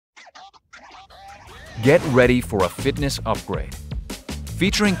Get ready for a fitness upgrade.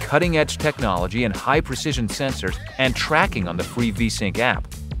 Featuring cutting-edge technology and high-precision sensors and tracking on the free VSync app,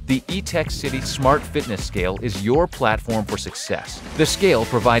 the Etekcity Smart Fitness Scale is your platform for success. The scale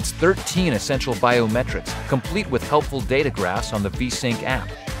provides 13 essential biometrics, complete with helpful data graphs on the VSync app,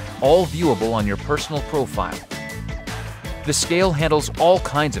 all viewable on your personal profile. The scale handles all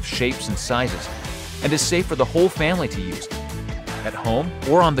kinds of shapes and sizes and is safe for the whole family to use, at home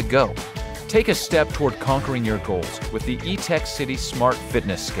or on the go. Take a step toward conquering your goals with the Etekcity Smart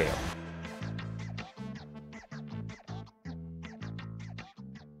Fitness Scale.